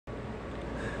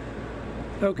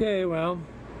Okay, well,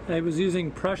 I was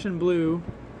using Prussian blue,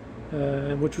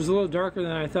 which was a little darker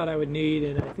than I thought I would need,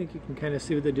 and I think you can kind of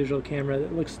see with the digital camera that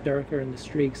it looks darker in the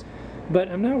streaks. But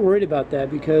I'm not worried about that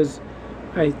because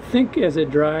I think as it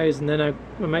dries, and then I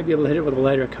might be able to hit it with a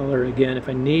lighter color again if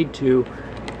I need to.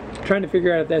 I'm trying to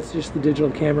figure out if that's just the digital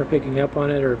camera picking up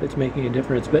on it or if it's making a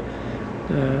difference. But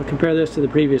compare this to the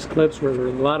previous clips where there were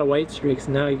a lot of white streaks,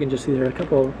 and now you can just see there are a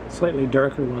couple slightly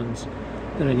darker ones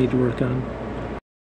that I need to work on.